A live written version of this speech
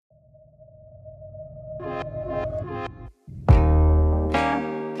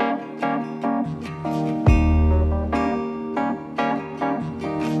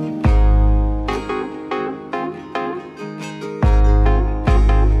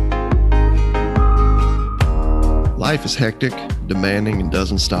Life is hectic, demanding, and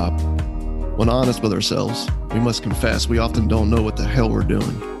doesn't stop. When honest with ourselves, we must confess we often don't know what the hell we're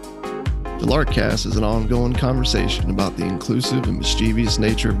doing. The Larkcast is an ongoing conversation about the inclusive and mischievous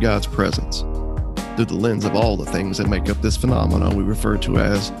nature of God's presence through the lens of all the things that make up this phenomenon we refer to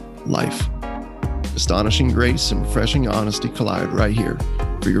as life. Astonishing grace and refreshing honesty collide right here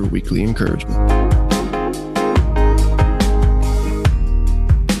for your weekly encouragement.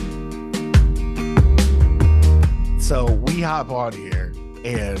 So we hop on here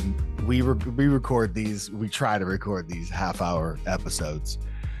and we record these. We try to record these half-hour episodes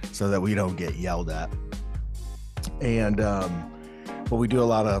so that we don't get yelled at. And but we do a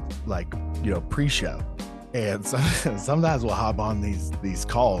lot of pre-show, and sometimes we'll hop on these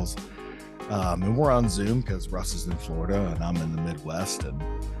calls. And we're on Zoom because Russ is in Florida and I'm in the Midwest, and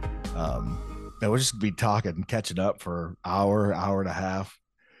we'll just be talking and catching up for hour and a half.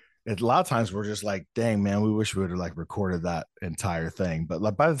 A lot of times we're just like, dang, man, we wish we would have recorded that entire thing. But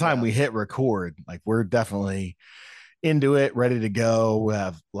by the time we hit record, we're definitely into it, ready to go. We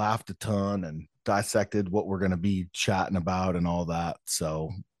have laughed a ton and dissected what we're going to be chatting about and all that. So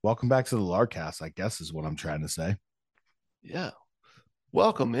welcome back to the Larkcast, I guess is what I'm trying to say. Yeah.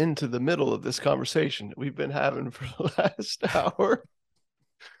 Welcome into the middle of this conversation that we've been having for the last hour.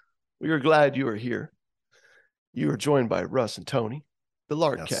 We are glad you are here. You are joined by Russ and Tony. The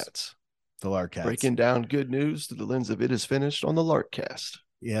Larkcats. Yes, the Larkcats. Breaking down good news through the lens of It Is Finished on the Larkcast.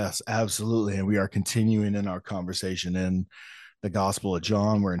 Yes, absolutely. And we are continuing in our conversation in the Gospel of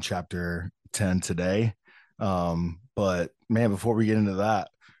John. We're in chapter 10 today. But man, before we get into that,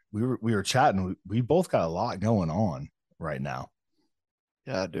 we were chatting. We both got a lot going on right now.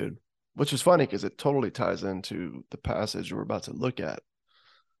 Yeah, dude. Which is funny because it totally ties into the passage we're about to look at.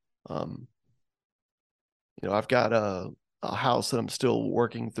 I've got a house that I'm still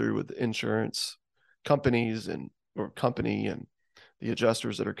working through with the insurance companies and the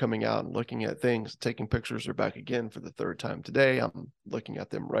adjusters that are coming out and looking at things, taking pictures. Are back again for the third time today. I'm looking at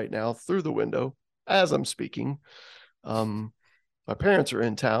them right now through the window as I'm speaking. My parents are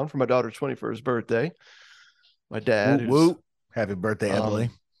in town for my daughter's 21st birthday. My dad, happy birthday, Emily.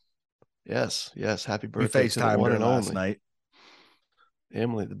 Yes, happy birthday. We FaceTimed her last night.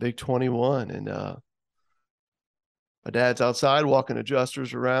 Emily, the big 21, and my dad's outside walking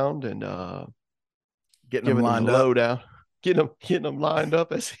adjusters around and getting them lined up. Down, getting them lined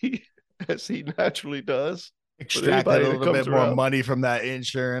up as he naturally does. Extracting a little bit more money from that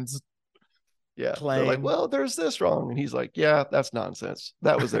insurance. Yeah, claim. They're like, well, there's this wrong, and he's like, yeah, that's nonsense.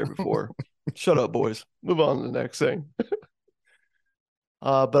 That was there before. Shut up, boys. Move on to the next thing.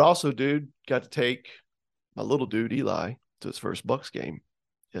 But also, dude, got to take my little dude Eli to his first Bucks game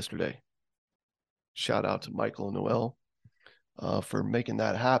yesterday. Shout out to Michael and Noel for making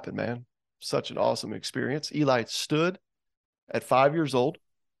that happen, man. Such an awesome experience. Eli stood at 5 years old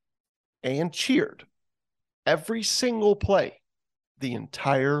and cheered every single play the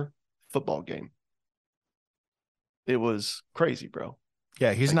entire football game. It was crazy, bro.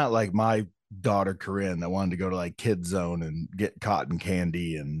 Yeah, he's not like my daughter Corinne that wanted to go to Kid Zone and get cotton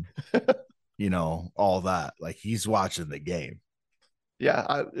candy and all that. He's watching the game.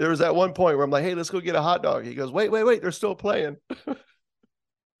 Yeah, there was that one point where I'm like, hey, let's go get a hot dog. He goes, wait, they're still playing.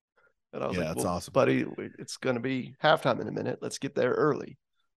 And I was like, that's awesome, buddy. It's going to be halftime in a minute. Let's get there early.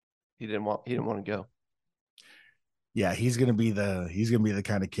 He didn't want to go. Yeah, he's gonna be the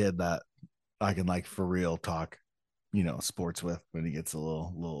kind of kid that I can for real talk, sports with when he gets a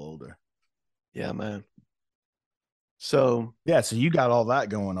little older. Yeah, man. So you got all that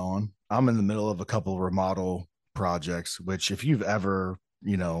going on. I'm in the middle of a couple remodel projects, which if you've ever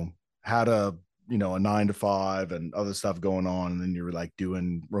had a 9-to-5 and other stuff going on, and then you're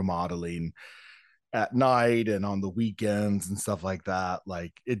doing remodeling at night and on the weekends and stuff like that,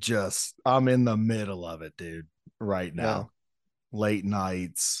 I'm in the middle of it, dude, right now. Late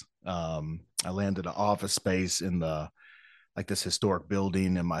nights. I landed an office space in the this historic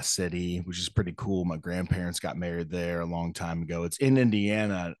building in my city, which is pretty cool. My grandparents got married there a long time ago. It's in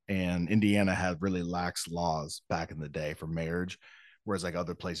Indiana, and Indiana had really lax laws back in the day for marriage, whereas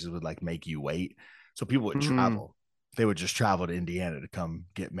other places would make you wait. So people would travel. They would just travel to Indiana to come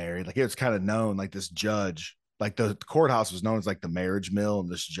get married. It was kind of known, this judge, the courthouse was known as the marriage mill,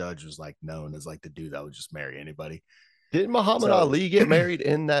 and this judge was known as the dude that would just marry anybody. Didn't Muhammad Ali get married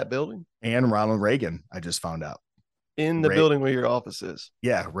in that building? And Ronald Reagan, I just found out. In the building where your office is.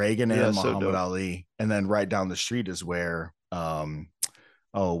 Yeah, Reagan and Muhammad Ali. And then right down the street is where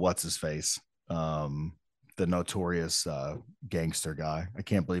what's his face? The notorious gangster guy. I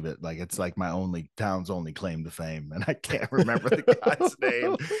can't believe it. It's my town's only claim to fame, and I can't remember the guy's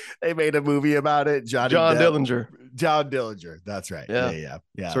name. They made a movie about it. John Dillinger. John Dillinger. That's right. Yeah.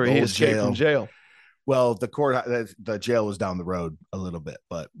 Yeah. So The he old escaped from jail. Well, the jail was down the road a little bit,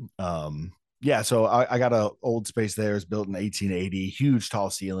 but yeah. So I got a old space there. It's built in 1880. Huge, tall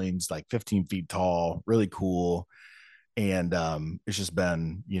ceilings, like 15 feet tall. Really cool. And it's just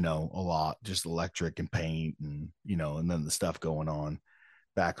been, a lot, just electric and paint, and and then the stuff going on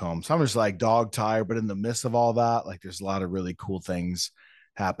back home. So I'm just like dog tired, but in the midst of all that, like there's a lot of really cool things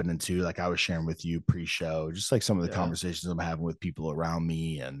happening too. Like I was sharing with you pre-show, just like some of the conversations I'm having with people around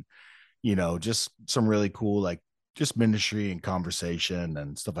me, and just some really cool, like just ministry and conversation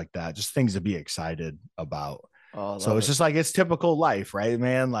and stuff like that. Just things to be excited about. Oh, So it's just like, it's typical life, right,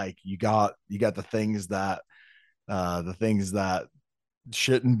 man? Like you got the things that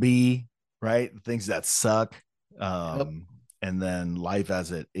shouldn't be, right? The things that suck. yep. And then life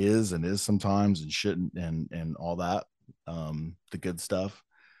as it is and is sometimes and shouldn't, and all that, the good stuff.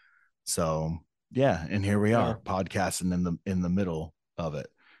 So yeah, and here we are podcasting in the middle of it.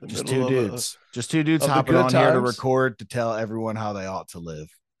 Just two dudes. Just two dudes hopping on here to record, to tell everyone how they ought to live.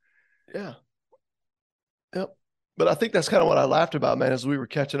 Yeah. Yep. But I think that's kind of what I laughed about, man, as we were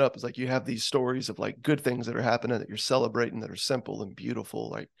catching up. Is like you have these stories of like good things that are happening that you're celebrating, that are simple and beautiful,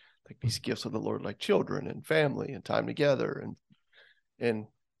 like these gifts of the Lord, like children and family and time together, and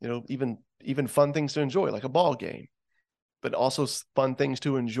even fun things to enjoy, like a ball game, but also fun things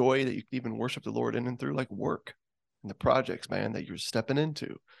to enjoy that you can even worship the Lord in and through, like work and the projects, man, that you're stepping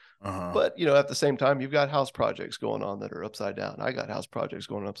into. But at the same time, you've got house projects going on that are upside down. I got house projects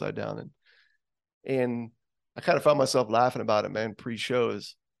going upside down, and I kind of found myself laughing about it, man.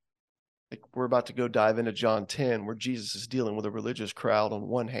 Pre-shows, like we're about to go dive into John 10, where Jesus is dealing with a religious crowd on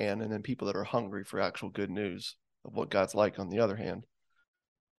one hand, and then people that are hungry for actual good news of what God's like on the other hand.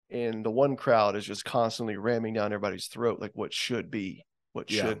 And the one crowd is just constantly ramming down everybody's throat, like what should be, what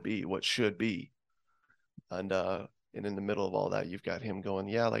should be, what should be. And in the middle of all that, you've got him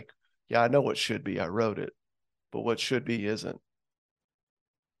going, I know what should be. I wrote it, but what should be isn't.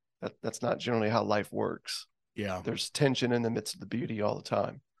 That's not generally how life works. Yeah. There's tension in the midst of the beauty all the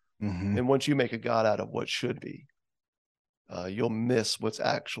time. And once you make a God out of what should be, you'll miss what's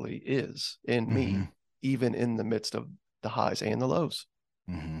actually is in me, even in the midst of the highs and the lows,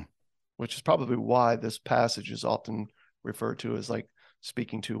 which is probably why this passage is often referred to as like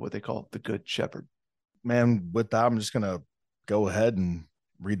speaking to what they call the good shepherd. Man, with that, I'm just going to go ahead and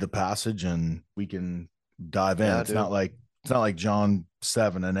read the passage and we can dive in. Yeah, it's not like John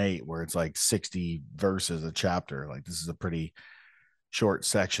 7 and 8, where it's like 60 verses a chapter. Like this is a pretty short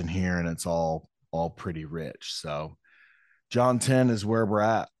section here, and it's all pretty rich. So John 10 is where we're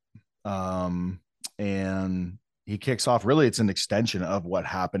at. And he kicks off, really it's an extension of what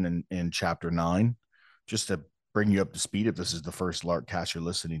happened in chapter 9, just to bring you up to speed if this is the first Lark cast you're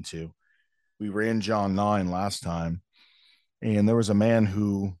listening to. We ran John 9 last time, and there was a man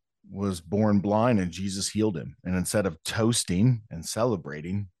who was born blind, and Jesus healed him. And instead of toasting and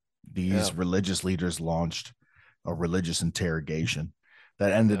celebrating, these religious leaders launched a religious interrogation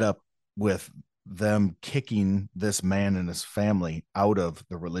that ended up with them kicking this man and his family out of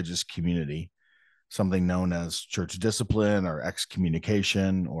the religious community, something known as church discipline or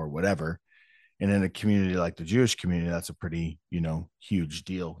excommunication or whatever. And in a community like the Jewish community, that's a pretty, huge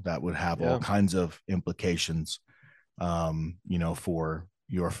deal that would have all kinds of implications, for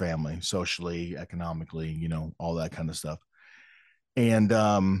your family, socially, economically, all that kind of stuff. And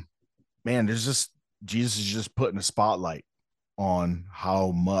man, Jesus is just putting a spotlight on how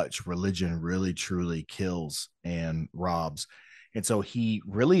much religion really truly kills and robs. And so he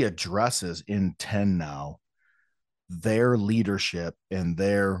really addresses in 10 now their leadership and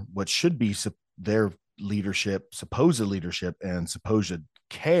what should be their leadership, supposed leadership, and supposed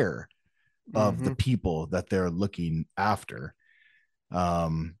care of the people that they're looking after.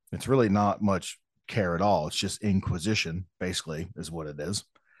 It's really not much care at all. It's just inquisition, basically, is what it is.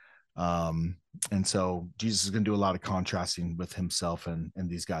 And so Jesus is going to do a lot of contrasting with himself and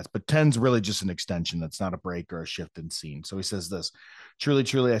these guys, but 10's really just an extension. That's not a break or a shift in scene. So he says this: truly,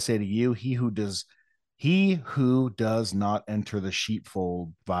 truly, I say to you, he who does not enter the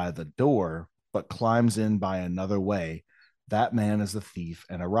sheepfold by the door, but climbs in by another way, that man is a thief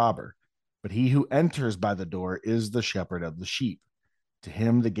and a robber. But he who enters by the door is the shepherd of the sheep. To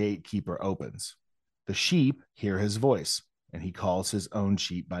him the gatekeeper opens. The sheep hear his voice, and he calls his own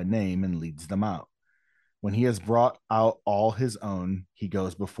sheep by name and leads them out. When he has brought out all his own, he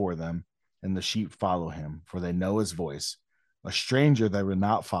goes before them, and the sheep follow him, for they know his voice. A stranger they will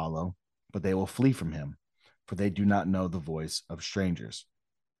not follow, but they will flee from him, for they do not know the voice of strangers.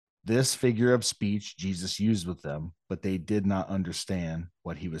 This figure of speech Jesus used with them, but they did not understand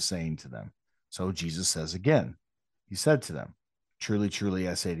what he was saying to them. So Jesus says again, He said to them, truly, truly,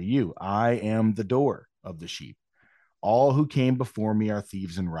 I say to you, I am the door of the sheep. All who came before me are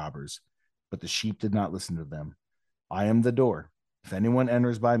thieves and robbers, but the sheep did not listen to them. I am the door. If anyone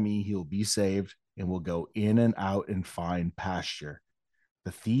enters by me, he will be saved and will go in and out and find pasture.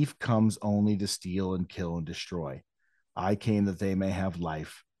 The thief comes only to steal and kill and destroy. I came that they may have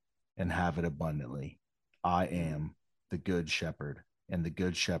life and have it abundantly. I am the good shepherd, and the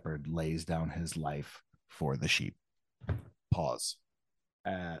good shepherd lays down his life for the sheep. Pause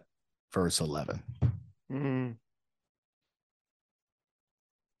at verse 11. Mm.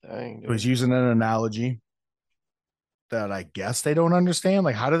 Dang, So he's dude. using an analogy that I guess they don't understand.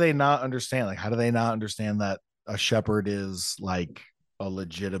 Like, how do they not understand? Like, how do they not understand that a shepherd is like a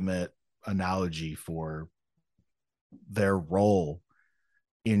legitimate analogy for their role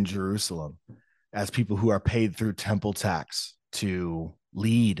in Jerusalem as people who are paid through temple tax to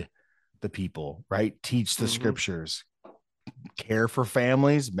lead the people, right? Teach the scriptures, care for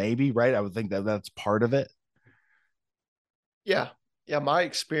families, maybe, right? I would think that that's part of it. Yeah. Yeah. My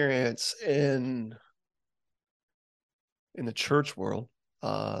experience in the church world,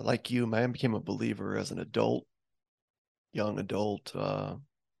 like you, man, became a believer as an adult, young adult, out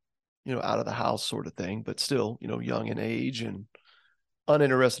of the house sort of thing, but still, young in age and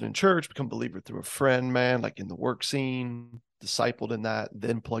uninterested in church, become a believer through a friend, man, like in the work scene, discipled in that,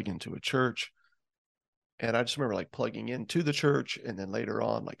 then plug into a church. And I just remember like plugging into the church and then later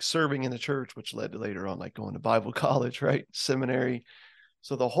on, like serving in the church, which led to later on, like going to Bible college, right? Seminary.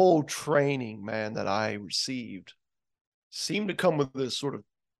 So the whole training, man, that I received seemed to come with this sort of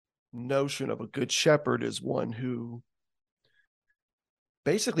notion of a good shepherd as one who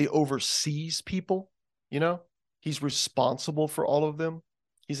basically oversees people, he's responsible for all of them.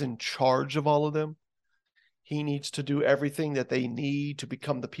 He's in charge of all of them. He needs to do everything that they need to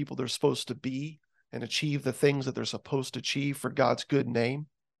become the people they're supposed to be and achieve the things that they're supposed to achieve for God's good name.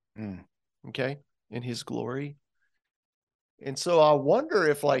 Okay. In his glory. And so I wonder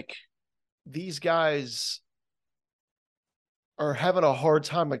if like these guys are having a hard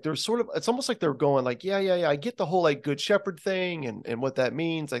time. Like they're sort of, it's almost like they're going like, yeah. I get the whole like good shepherd thing and what that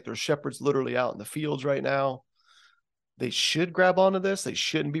means. Like there's shepherds literally out in the fields right now. They should grab onto this. They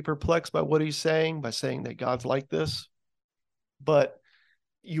shouldn't be perplexed by what he's saying, by saying that God's like this. But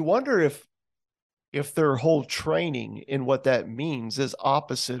you wonder if their whole training in what that means is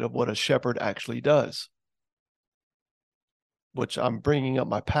opposite of what a shepherd actually does. Which I'm bringing up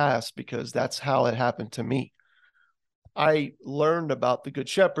my past because that's how it happened to me. I learned about the good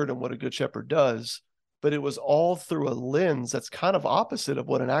shepherd and what a good shepherd does, but it was all through a lens that's kind of opposite of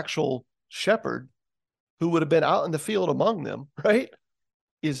what an actual shepherd who would have been out in the field among them, right,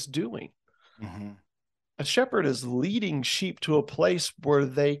 is doing. A shepherd is leading sheep to a place where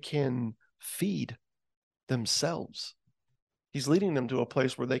they can feed themselves. He's leading them to a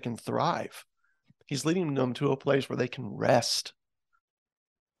place where they can thrive. He's leading them to a place where they can rest,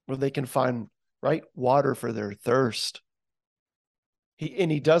 where they can find right water for their thirst.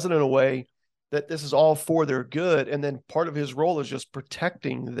 He does it in a way that this is all for their good. And then part of his role is just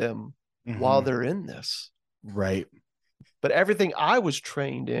protecting them while they're in this. Right. But everything I was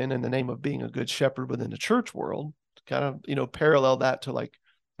trained in the name of being a good shepherd within the church world, kind of, parallel that to like,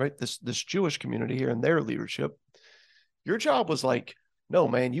 right, this Jewish community here and their leadership. Your job was like, no,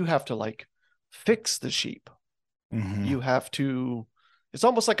 man, you have to like fix the sheep. You have to, it's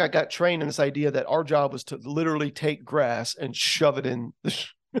almost like I got trained in this idea that our job was to literally take grass and shove it in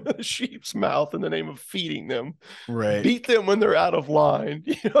the sheep's mouth in the name of feeding them, right? Beat them when they're out of line.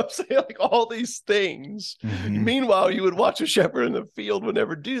 You know what I'm saying? Like all these things. Meanwhile, you would watch a shepherd in the field would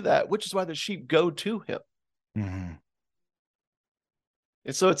never do that, which is why the sheep go to him.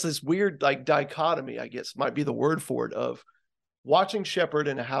 And so it's this weird like dichotomy, I guess might be the word for it, of watching shepherd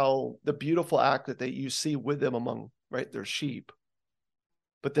and how the beautiful act that you see with them among, right, their sheep.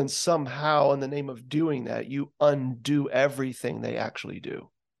 But then somehow in the name of doing that, you undo everything they actually do.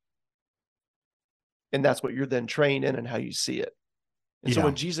 And that's what you're then trained in and how you see it. And so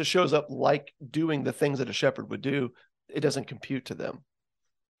when Jesus shows up like doing the things that a shepherd would do, it doesn't compute to them.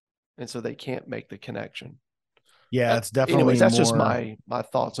 And so they can't make the connection. Yeah, it's definitely anyways, that's just my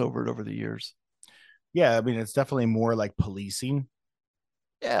thoughts over the years. Yeah, I mean, it's definitely more like policing.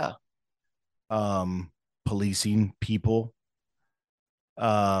 Yeah. Policing people.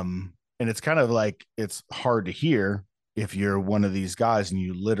 And it's kind of like, it's hard to hear if you're one of these guys and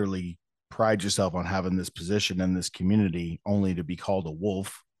you literally pride yourself on having this position in this community only to be called a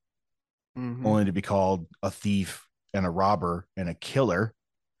wolf, only to be called a thief and a robber and a killer.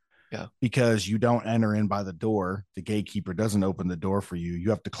 Yeah. Because you don't enter in by the door. The gatekeeper doesn't open the door for you. You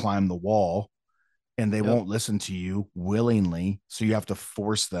have to climb the wall and they Yep. won't listen to you willingly. So you have to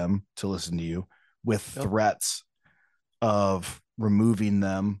force them to listen to you with Yep. threats of removing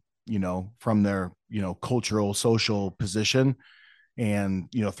them, from their, cultural, social position, and,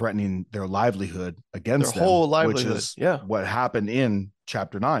 threatening their livelihood against Their them, whole which livelihood. is Yeah. what happened in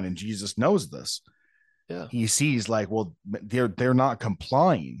chapter 9. And Jesus knows this. Yeah. He sees like, well, they're not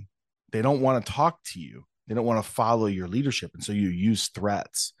complying. They don't want to talk to you. They don't want to follow your leadership. And so you use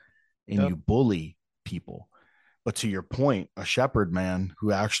threats and Yep. you bully people. But to your point, a shepherd, man,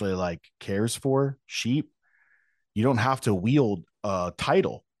 who actually like cares for sheep, you don't have to wield a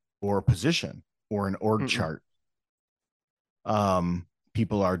title or a position or an org chart.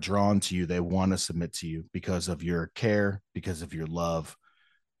 People are drawn to you. They want to submit to you because of your care, because of your love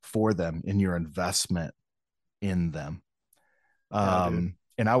for them and your investment in them.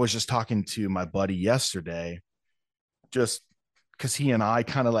 And I was just talking to my buddy yesterday, just because he and I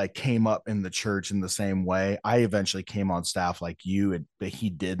kind of like came up in the church in the same way. I eventually came on staff like you, but he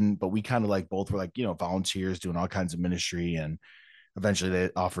didn't. But we kind of like both were like, volunteers doing all kinds of ministry. And eventually they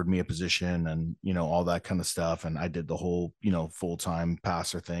offered me a position and, all that kind of stuff. And I did the whole, full-time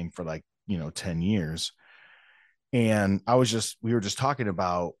pastor thing for like, 10 years. And we were just talking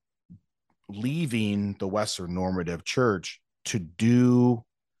about leaving the Western normative church to do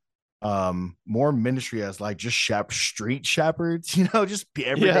more ministry as like just street shepherds, just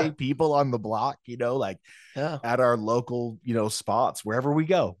everyday people on the block, like at our local, spots, wherever we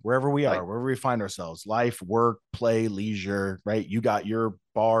go, wherever we are, wherever we find ourselves, life, work, play, leisure, right? You got your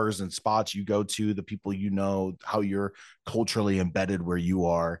bars and spots you go to, the people, how you're culturally embedded where you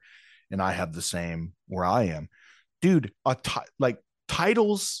are. And I have the same where I am. Dude, like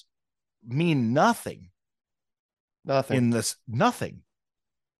titles mean nothing. Nothing. In this, nothing.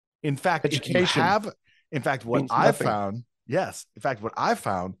 In fact, education. What I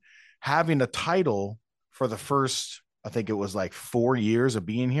found, having a title for the first, I think it was like 4 years of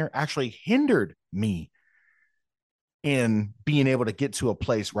being here, actually hindered me in being able to get to a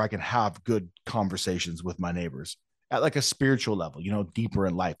place where I can have good conversations with my neighbors at like a spiritual level, deeper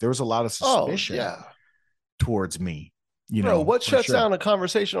in life. There was a lot of suspicion towards me. Bro, what shuts down a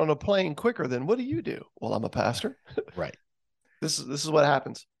conversation on a plane quicker than what do you do? Well, I'm a pastor. Right. This is what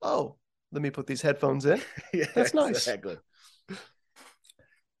happens. Oh, let me put these headphones in. That's nice. Exactly.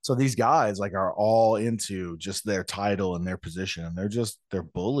 So these guys like are all into just their title and their position, and they're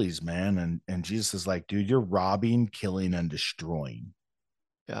bullies, man. And Jesus is like, dude, you're robbing, killing, and destroying.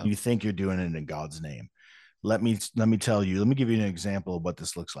 Yeah. You think you're doing it in God's name. Let me tell you, let me give you an example of what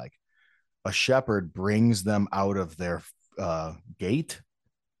this looks like. A shepherd brings them out of their gate,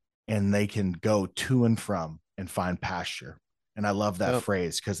 and they can go to and from and find pasture. And I love that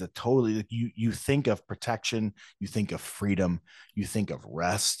phrase because it totally, you think of protection, you think of freedom, you think of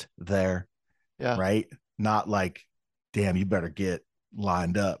rest there. Yeah. Right. Not like, damn, you better get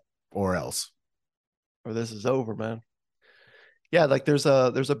lined up or else. Or this is over, man. Yeah. Like there's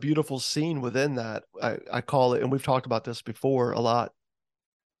a beautiful scene within that. I call it, and we've talked about this before a lot.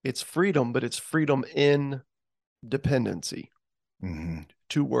 It's freedom, but it's freedom in dependency. Mm-hmm.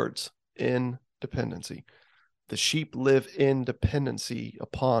 2 words, in dependency. The sheep live in dependency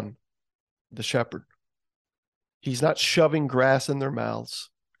upon the shepherd. He's not shoving grass in their mouths.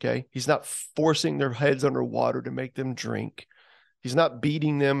 Okay. He's not forcing their heads under water to make them drink. He's not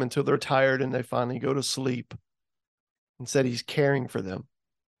beating them until they're tired and they finally go to sleep. Instead, he's caring for them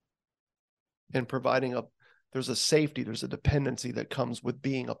and providing there's a safety, there's a dependency that comes with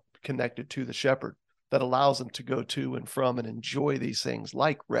being connected to the shepherd that allows them to go to and from and enjoy these things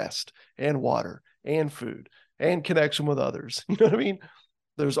like rest and water and food and connection with others. You know what I mean?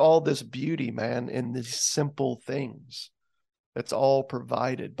 There's all this beauty, man, in these simple things. That's all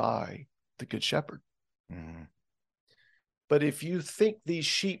provided by the Good Shepherd. Mm-hmm. But if you think these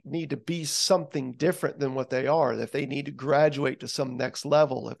sheep need to be something different than what they are, if they need to graduate to some next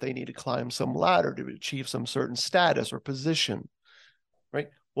level, if they need to climb some ladder to achieve some certain status or position, right?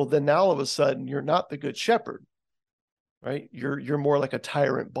 Well, then now all of a sudden you're not the Good Shepherd, right? You're more like a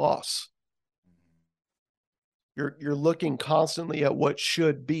tyrant boss. You're looking constantly at what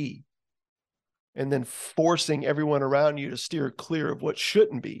should be and then forcing everyone around you to steer clear of what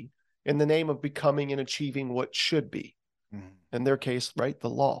shouldn't be in the name of becoming and achieving what should be. Mm-hmm. In their case, right, the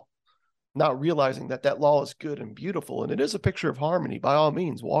law. Not realizing that law is good and beautiful, and it is a picture of harmony. By all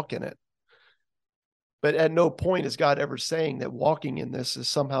means, walk in it. But at no point is God ever saying that walking in this is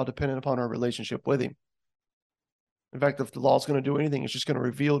somehow dependent upon our relationship with him. In fact, if the law is going to do anything, it's just going to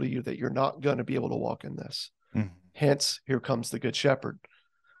reveal to you that you're not going to be able to walk in this. Hence, here comes the Good Shepherd,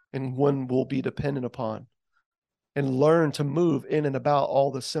 and one will be dependent upon. and learn to move in and about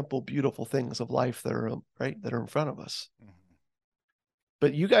all the simple, beautiful things of life that are right, that are in front of us. Mm-hmm.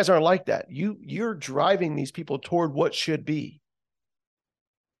 But you guys aren't like that. You're driving these people toward what should be,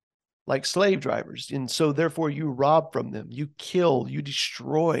 like slave drivers. And so therefore you rob from them, you kill, you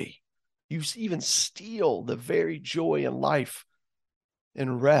destroy, you even steal the very joy in life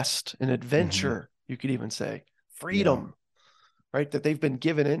and rest and adventure. Mm-hmm. You could even say freedom, right? That they've been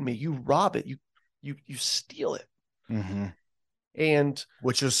given in me. You rob it, you steal it. Mm-hmm. And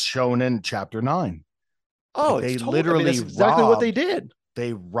which is shown in chapter 9. Oh, like they literally that's exactly what they did.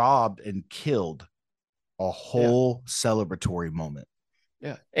 They robbed and killed a whole celebratory moment.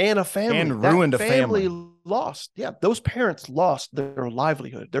 Yeah. And a family. And ruined a family. Lost. Yeah. Those parents lost their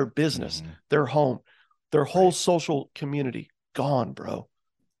livelihood, their business, their home, their whole social community. Gone, bro.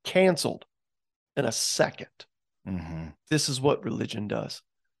 Canceled in a second. Mm-hmm. This is what religion does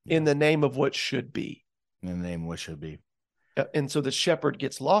in the name of what should be. In the name of what should be. And so the shepherd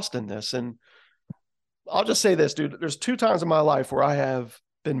gets lost in this. And I'll just say this, dude. There's 2 times in my life where I have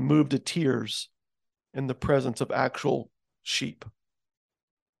been moved to tears in the presence of actual sheep.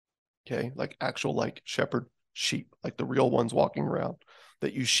 Okay. Like actual, like shepherd sheep, like the real ones walking around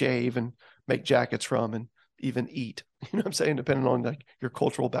that you shave and make jackets from and even eat. You know what I'm saying? Depending on like your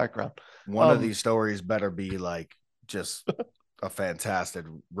cultural background. One of these stories better be like just a fantastic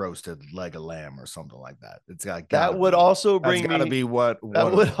roasted leg of lamb or something like that. It's got that would also bring me to be what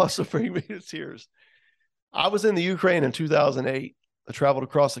that would also bring me to tears. I was in the Ukraine in 2008. I traveled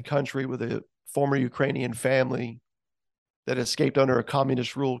across the country with a former Ukrainian family that escaped under a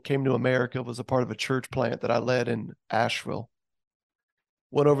communist rule, came to America, was a part of a church plant that I led in Asheville.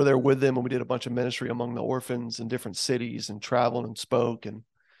 Went over there with them and we did a bunch of ministry among the orphans in different cities and traveled and spoke. And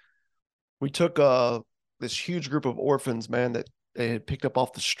we took this huge group of orphans, man, that they had picked up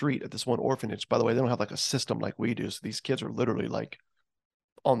off the street at this one orphanage. By the way, they don't have like a system like we do. So these kids are literally like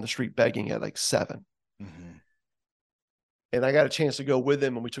on the street begging at like 7. Mm-hmm. And I got a chance to go with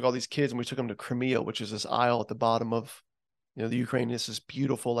them, and we took all these kids and we took them to Crimea, which is this isle at the bottom of, the Ukraine is this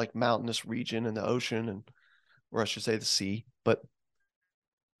beautiful, like mountainous region in the ocean, and or I should say the sea. But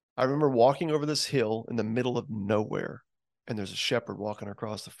I remember walking over this hill in the middle of nowhere, and there's a shepherd walking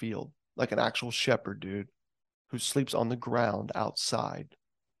across the field, like an actual shepherd, dude, who sleeps on the ground outside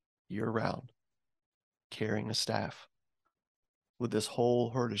year round, carrying a staff with this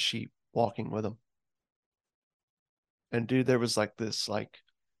whole herd of sheep walking with him. And dude, there was like this, like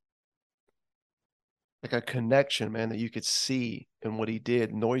a connection, man, that you could see in what he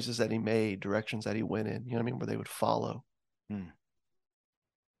did, noises that he made, directions that he went in, you know what I mean, where they would follow.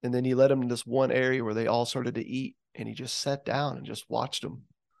 And then he led them to this one area where they all started to eat, and he just sat down and just watched them.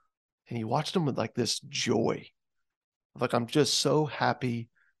 And he watched them with like this joy. Like, I'm just so happy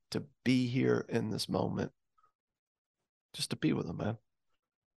to be here in this moment, just to be with them, man.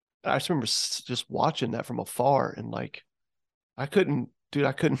 I just remember just watching that from afar, and like, I couldn't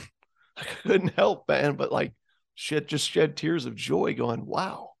help, man, but like shed tears of joy going,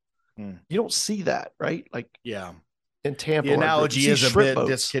 wow, you don't see that, right? Like, in Tampa, the analogy is a bit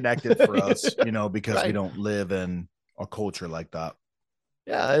disconnected for us, because right. We don't live in a culture like that.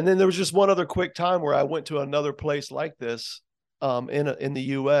 Yeah. And then there was just one other quick time where I went to another place like this in the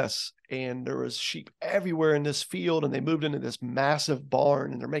US, and there was sheep everywhere in this field, and they moved into this massive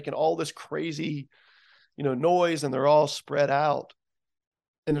barn, and they're making all this crazy, noise, and they're all spread out.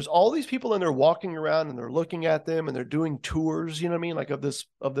 And there's all these people in there walking around, and they're looking at them, and they're doing tours, like of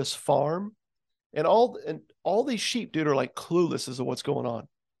this farm, and all these sheep, dude, are like clueless as to what's going on.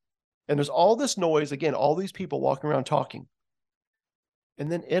 And there's all this noise, again, all these people walking around talking.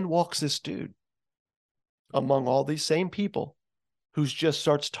 And then in walks this dude among all these same people, who just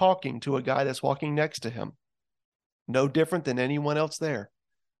starts talking to a guy that's walking next to him. No different than anyone else there.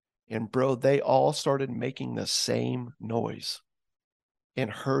 And bro, they all started making the same noise and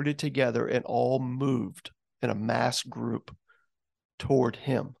herded together and all moved in a mass group toward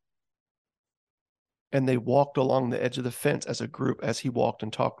him. And they walked along the edge of the fence as a group as he walked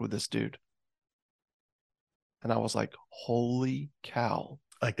and talked with this dude. And I was like, holy cow.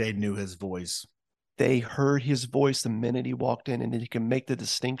 Like they knew his voice. They heard his voice the minute he walked in, and then he can make the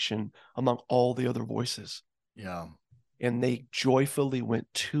distinction among all the other voices. Yeah. And they joyfully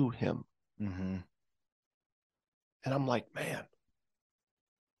went to him. Mm-hmm. And I'm like, man,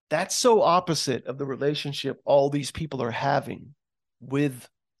 that's so opposite of the relationship all these people are having with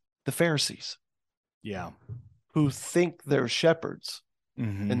the Pharisees. Yeah. Who think they're shepherds,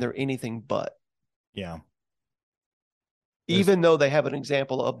 and they're anything but. Yeah. Even though they have an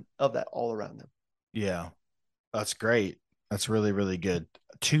example of that all around them. Yeah. That's great. That's really, really good.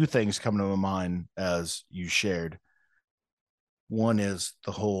 Two things come to my mind as you shared. One is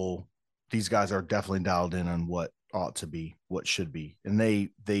the whole, these guys are definitely dialed in on what ought to be, what should be. And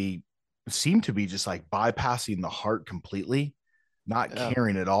they seem to be just like bypassing the heart completely, not Yeah.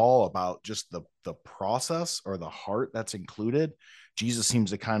 caring at all about just the process or the heart that's included. Jesus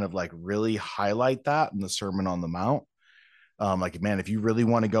seems to kind of like really highlight that in the Sermon on the Mount. Like, man, if you really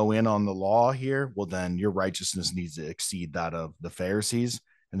want to go in on the law here, well, then your righteousness needs to exceed that of the Pharisees.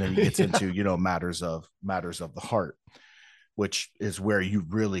 And then he gets Yeah. into, matters of the heart, which is where you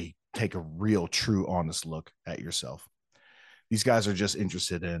really take a real, true, honest look at yourself. These guys are just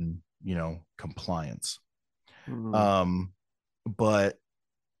interested in, compliance. Mm. But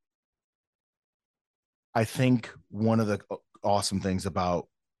I think one of the awesome things about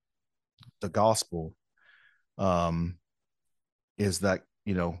the gospel um, is that,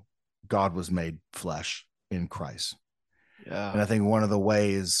 God was made flesh in Christ. Yeah. And I think one of the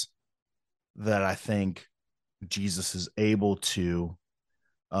ways that I think Jesus is able to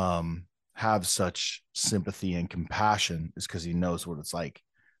have such sympathy and compassion is because he knows what it's like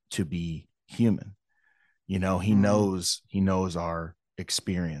to be human. He Mm. knows our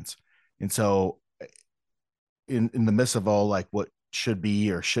experience. And so in the midst of all like what should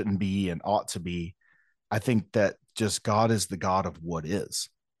be or shouldn't be and ought to be, I think that just God is the God of what is.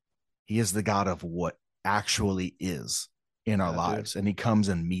 He is the God of what actually is in our Yeah, dude. lives. And he comes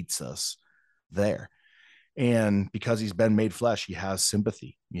and meets us there. And because he's been made flesh, he has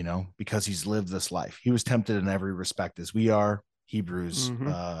sympathy, because he's lived this life. He was tempted in every respect as we are. Hebrews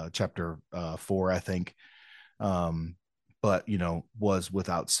Mm-hmm. chapter 4, I think. But, was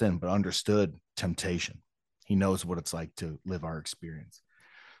without sin, but understood temptation. He knows what it's like to live our experience.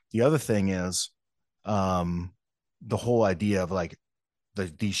 The other thing is the whole idea of like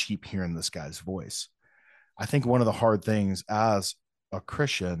these sheep hearing this guy's voice. I think one of the hard things as a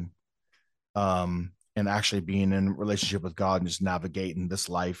Christian and actually being in a relationship with God and just navigating this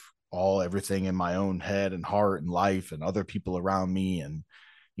life, everything in my own head and heart and life and other people around me and,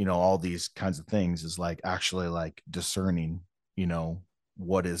 all these kinds of things is like actually like discerning,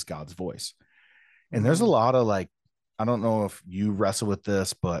 what is God's voice. And there's a Mm. lot of like, I don't know if you wrestle with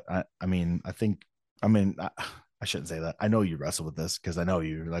this, but I shouldn't say that. I know you wrestle with this because I know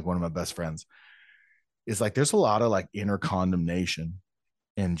you're like one of my best friends. It's like there's a lot of like inner condemnation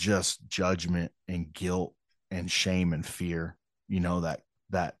and just judgment and guilt and shame and fear,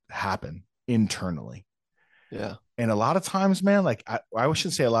 that happen internally. Yeah. And a lot of times, man, like I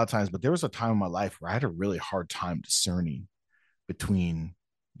shouldn't say a lot of times, but there was a time in my life where I had a really hard time discerning between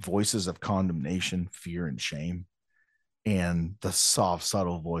voices of condemnation, fear, and shame, and the soft,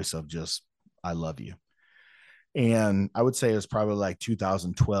 subtle voice of just, I love you. And I would say it was probably like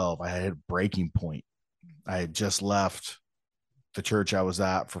 2012. I had a breaking point. I had just left the church I was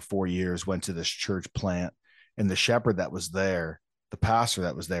at for 4 years, went to this church plant, and the shepherd that was there, the pastor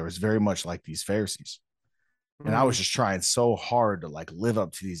that was there, was very much like these Pharisees. And I was Mm. just trying so hard to like live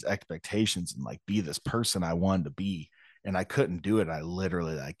up to these expectations and like be this person I wanted to be. And I couldn't do it.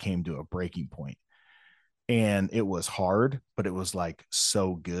 I came to a breaking point. And it was hard, but it was like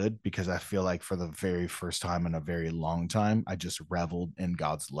so good because I feel like for the very first time in a very long time, I just reveled in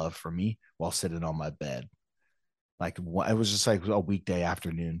God's love for me while sitting on my bed. Like it was just like a weekday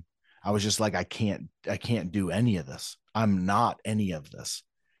afternoon. I was just like, I can't do any of this. I'm not any of this.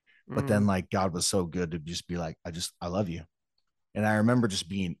 But then Mm. like God was so good to just be like, I love you. And I remember just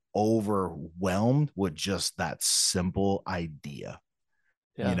being overwhelmed with just that simple idea,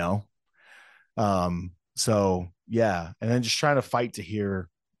 you Yeah. know? So yeah. And then just trying to fight to hear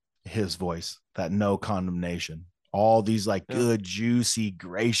his voice, that no condemnation, all these like Yeah. good, juicy,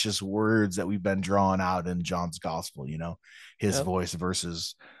 gracious words that we've been drawn out in John's gospel, his Yeah. voice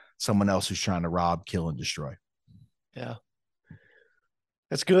versus someone else who's trying to rob, kill, and destroy. Yeah.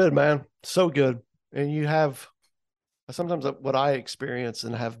 That's good, man. So good. And you have sometimes what I experience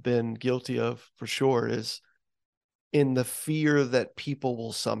and have been guilty of for sure is in the fear that people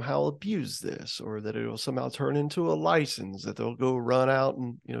will somehow abuse this or that it will somehow turn into a license, that they'll go run out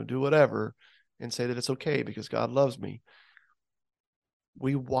and, do whatever and say that it's okay because God loves me.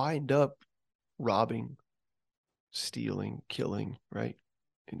 We wind up robbing, stealing, killing, right?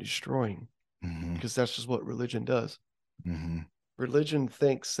 And destroying Mm-hmm. because that's just what religion does. Mm-hmm. Religion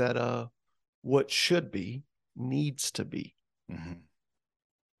thinks that what should be needs to be. Mm-hmm.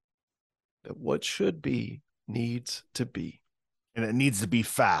 That what should be needs to be. And it needs to be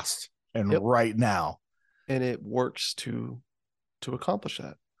fast and Yep. right now. And it works to accomplish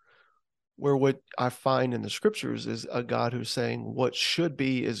that. Where what I find in the scriptures is a God who's saying what should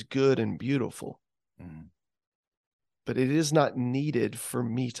be is good and beautiful. Mm-hmm. but it is not needed for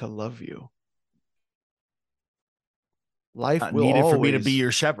me to love you. Life Not will needed always, for me to be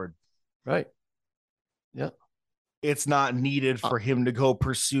your shepherd. right. Yeah. It's not needed for him to go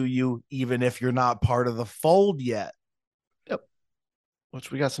pursue you, even if you're not part of the fold yet. Yep.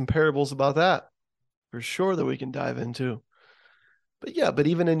 Which we got some parables about that for sure that we can dive into. But yeah, but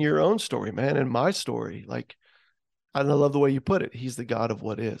even in your own story, man, in my story, like, I love the way you put it. He's the God of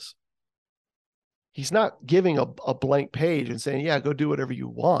what is. He's not giving a blank page and saying, yeah, go do whatever you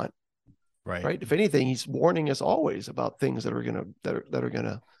want. Right. If anything, he's warning us always about things that are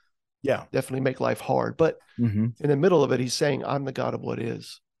gonna Yeah. definitely make life hard. But in the middle of it, he's saying, I'm the God of what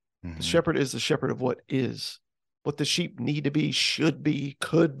is. The shepherd is the shepherd of what is. What the sheep need to be, should be,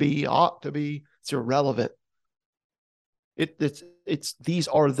 could be, ought to be. It's irrelevant. It's these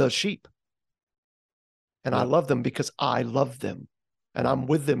are the sheep. And I love them because I love them. And I'm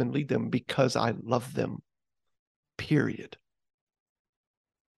with them and lead them because I love them. Period.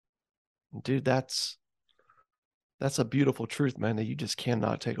 Dude, that's a beautiful truth, man, that you just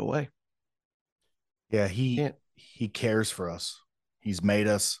cannot take away. Yeah, he cares for us. He's made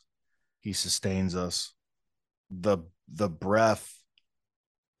us. He sustains us. The breath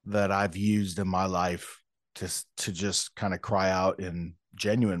that I've used in my life to just kind of cry out in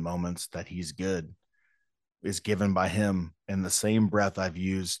genuine moments that he's good is given by him, and the same breath I've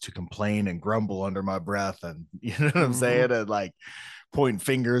used to complain and grumble under my breath, and you know what I'm saying, and like point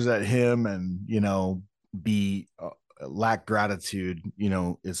fingers at him and be lack gratitude,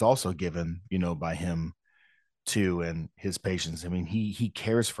 is also given by him too, and his patience. I mean, he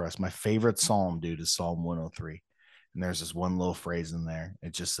cares for us. My favorite psalm, dude, is Psalm 103, and there's this one little phrase in there.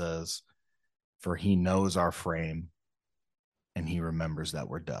 It just says, for he knows our frame and he remembers that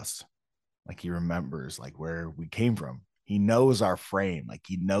we're dust. Like, he remembers like where we came from. He knows our frame. Like,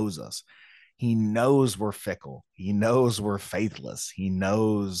 he knows us. He knows we're fickle. He knows we're faithless. He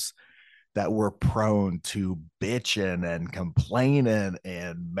knows that we're prone to bitching and complaining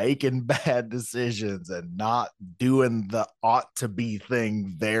and making bad decisions and not doing the ought to be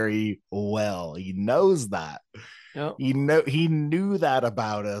thing very well. He knows that. Yep. He knew that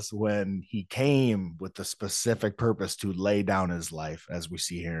about us when he came with the specific purpose to lay down his life, as we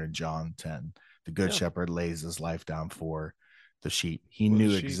see here in John 10. The good shepherd lays his life down for the sheep. He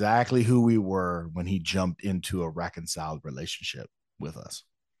knew exactly who we were when he jumped into a reconciled relationship with us.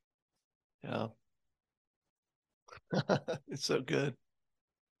 Yeah. It's so good.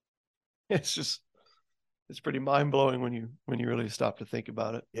 It's pretty mind-blowing when you really stop to think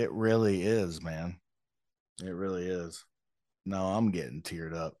about it. It really is, man. It really is. No, I'm getting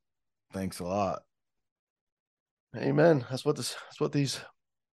teared up. Thanks a lot. Amen. That's what these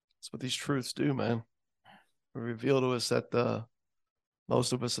truths do, man. They reveal to us that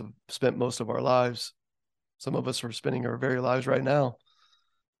most of us have spent most of our lives. Some of us are spending our very lives right now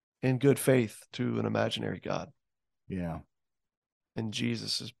in good faith to an imaginary God. Yeah. And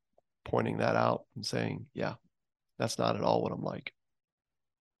Jesus is pointing that out and saying, yeah, that's not at all what I'm like.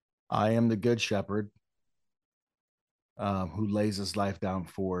 I am the good shepherd who lays his life down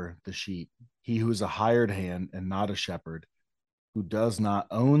for the sheep. He who is a hired hand and not a shepherd, who does not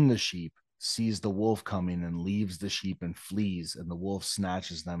own the sheep, sees the wolf coming and leaves the sheep and flees, and the wolf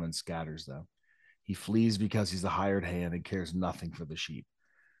snatches them and scatters them. He flees because he's a hired hand and cares nothing for the sheep.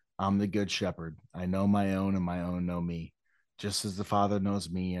 I'm the good shepherd. I know my own, and my own know me, just as the Father knows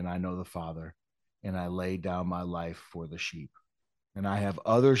me, and I know the Father, and I lay down my life for the sheep. And I have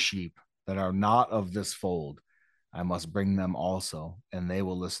other sheep that are not of this fold. I must bring them also, and they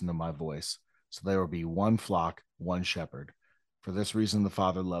will listen to my voice. So there will be one flock, one shepherd. For this reason, the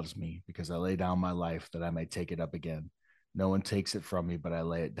Father loves me, because I lay down my life that I may take it up again. No one takes it from me, but I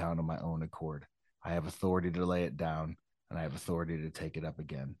lay it down on my own accord. I have authority to lay it down, and I have authority to take it up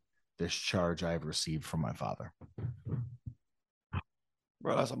again. This charge I have received from my Father.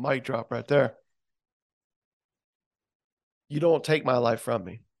 Bro, that's a mic drop right there. You don't take my life from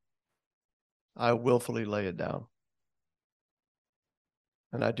me. I willfully lay it down.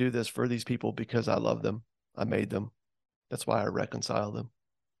 And I do this for these people because I love them. I made them. That's why I reconcile them.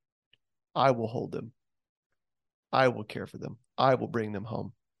 I will hold them. I will care for them. I will bring them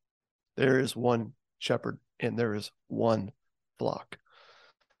home. There is one shepherd and there is one flock.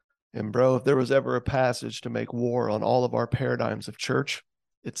 And bro, if there was ever a passage to make war on all of our paradigms of church,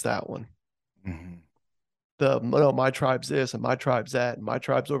 it's that one. Mm-hmm. No, my tribe's this and my tribe's that and my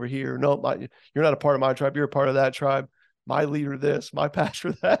tribe's over here. No, you're not a part of my tribe. You're a part of that tribe. My leader this, my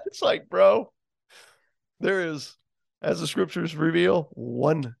pastor that. It's like, bro, there is, as the scriptures reveal,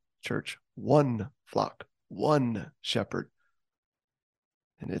 one church, one flock, one shepherd.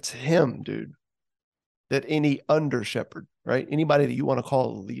 And it's him, dude. that any under shepherd, right? Anybody that you want to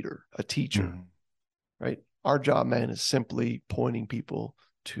call a leader, a teacher, Mhm. right? Our job, man, is simply pointing people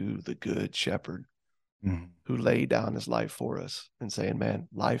to the good shepherd Mhm. who laid down his life for us and saying, man,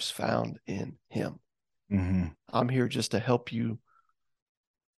 life's found in him. Mhm. I'm here just to help you.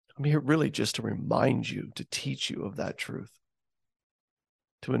 I'm here really just to remind you, to teach you of that truth,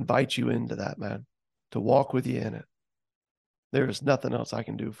 to invite you into that, man, to walk with you in it. There is nothing else I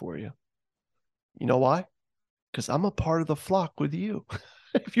can do for you. You know why? Because I'm a part of the flock with you.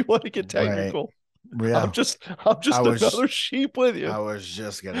 If you want to get Right. technical, Yeah. I'm I just was another sheep with you. I was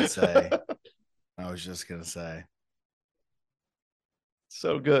just gonna say. I was just gonna say.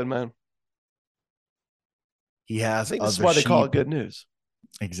 So good, man. He I has think this is other why they call it sheep. good news.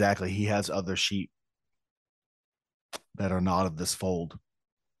 Exactly. He has other sheep that are not of this fold.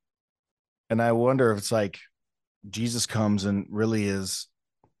 And I wonder if it's like Jesus comes and really is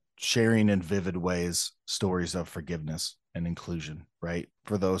sharing in vivid ways stories of forgiveness and inclusion, right?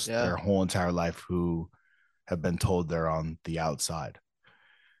 For those Yeah. their whole entire life who have been told they're on the outside.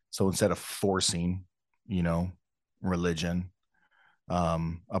 So instead of forcing, you know, religion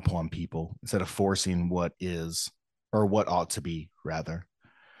upon people, instead of forcing what is or what ought to be rather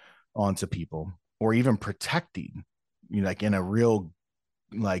onto people, or even protecting, you know, like in a real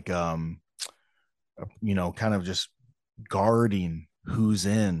like kind of just guarding who's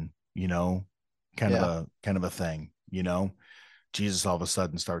in, Yeah. kind of a thing, Jesus all of a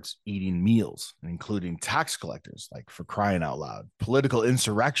sudden starts eating meals, including tax collectors, like for crying out loud, political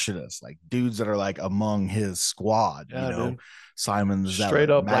insurrectionists, like dudes that are like among his squad, Yeah, dude. Simon the Straight Zealot,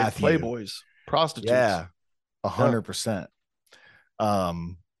 up like Matthew. playboys, prostitutes. Yeah, Yeah. 100%.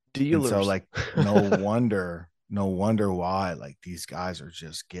 Um, and so Dealers. like no wonder why like these guys are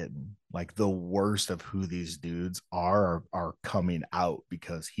just getting like the worst of who these dudes are coming out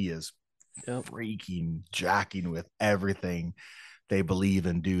because he is Yep. freaking jacking with everything they believe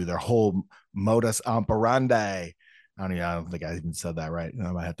and do. Their whole modus operandi. I don't think I even said that right.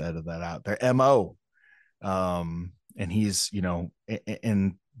 I might have to edit that out. Their MO. And he's,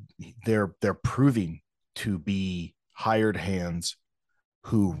 and they're proving to be hired hands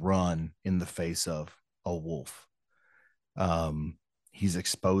who run in the face of a wolf. He's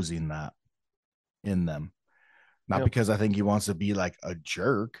exposing that in them. Not Yep. because I think he wants to be like a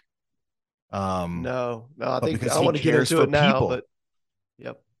jerk, No, I but think I because don't he want to get cares into for it now, people. but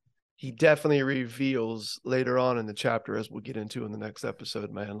yep. He definitely reveals later on in the chapter, as we'll get into in the next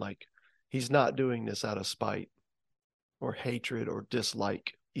episode, man, like he's not doing this out of spite or hatred or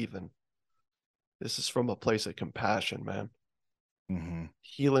dislike, even. This is from a place of compassion, man. Mm-hmm.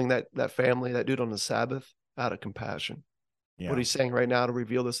 Healing that family, that dude on the Sabbath, out of compassion. What Yeah. he's saying right now to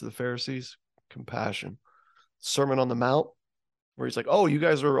reveal this to the Pharisees, compassion. Sermon on the Mount, where he's like, oh, you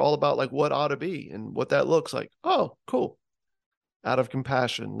guys are all about like what ought to be and what that looks like. Oh, cool. Out of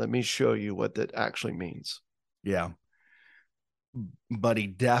compassion, let me show you what that actually means. Yeah. But he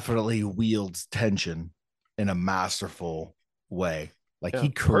definitely wields tension in a masterful way. Like Yeah,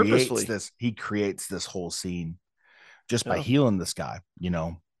 purposefully. he creates this whole scene just by Yeah, healing this guy,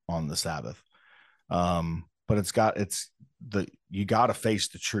 on the Sabbath. But you got to face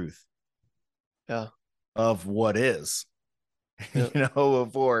the truth yeah, of what is, yeah,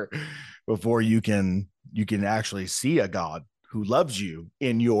 before you can actually see a God who loves you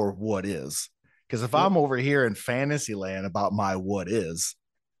in your what is. Because if yep. I'm over here in fantasy land about my what is,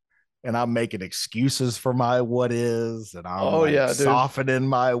 and I'm making excuses for my what is, and I'm Oh like yeah, dude. softening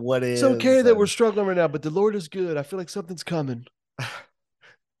my what It's okay is, that we're struggling right now, but the Lord is good. I feel like something's coming.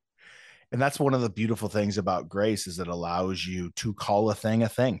 and that's one of the beautiful things about grace is it allows you to call a thing a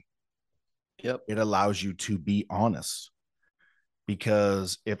thing. Yep. It allows you to be honest.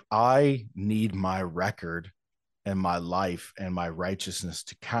 Because if I need my record and my life and my righteousness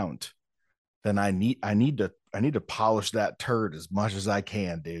to count, then I need to polish that turd as much as I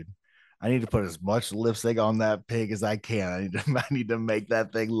can, dude. I need to put as much lipstick on that pig as I can. I need to make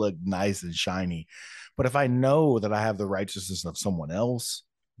that thing look nice and shiny. But if I know that I have the righteousness of someone else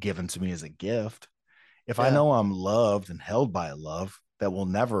given to me as a gift, if I Yeah. know I'm loved and held by a love that will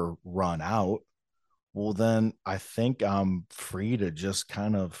never run out, well, then I think I'm free to just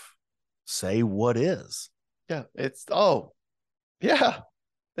kind of say what is. Yeah. Yeah.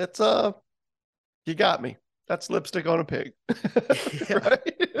 It's you got me. That's lipstick on a pig. Yeah. Right?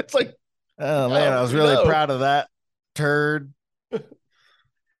 It's like, Oh man, yeah, I was we really know. proud of that turd that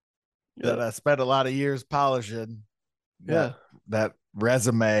Yeah. I spent a lot of years polishing. That Yeah. that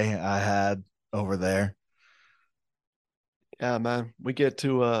resume I had over there. Yeah, man. We get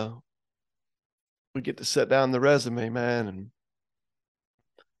to set down the resume, man, and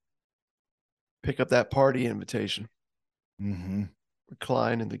Pick up that party invitation. Mm-hmm.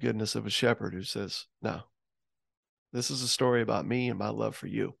 Recline in the goodness of a shepherd who says, no, this is a story about me and my love for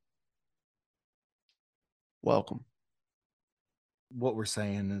you. Welcome. What we're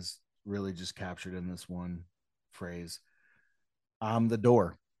saying is really just captured in this one phrase. I'm the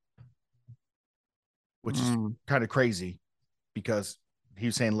door, which is kind of crazy because he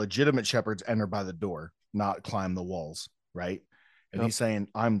was saying legitimate shepherds enter by the door, not climb the walls, right? And he's saying,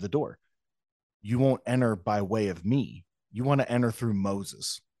 I'm the door. You won't enter by way of me. You want to enter through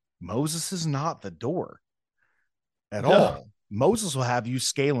Moses. Moses is not the door at all. Moses will have you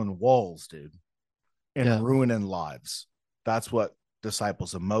scaling walls, dude, and ruining lives. That's what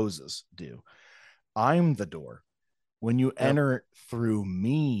disciples of Moses do. I'm the door. When you enter through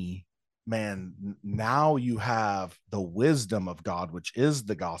me, man, now you have the wisdom of God, which is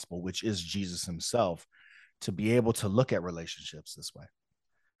the gospel, which is Jesus himself, to be able to look at relationships this way,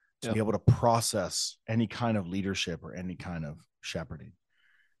 to be able to process any kind of leadership or any kind of shepherding.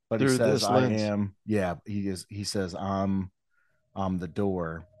 But he says, he says, I'm the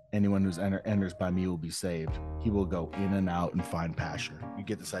door. Anyone who's enters by me will be saved. He will go in and out and find pasture. You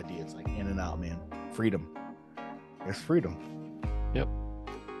get this idea. It's like in and out, man. Freedom. It's freedom. Yep.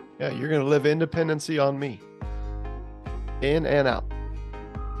 Yeah, you're going to live independency on me. In and out.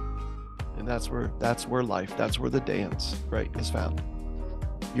 And that's where life, that's where the dance, right, is found.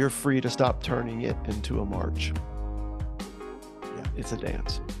 You're free to stop turning it into a march. Yeah, it's a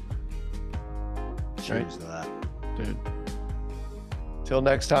dance. Cheers to that. Dude. Till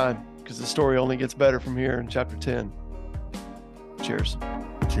next time, because the story only gets better from here in chapter 10. Cheers.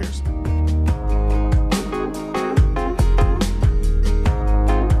 Cheers.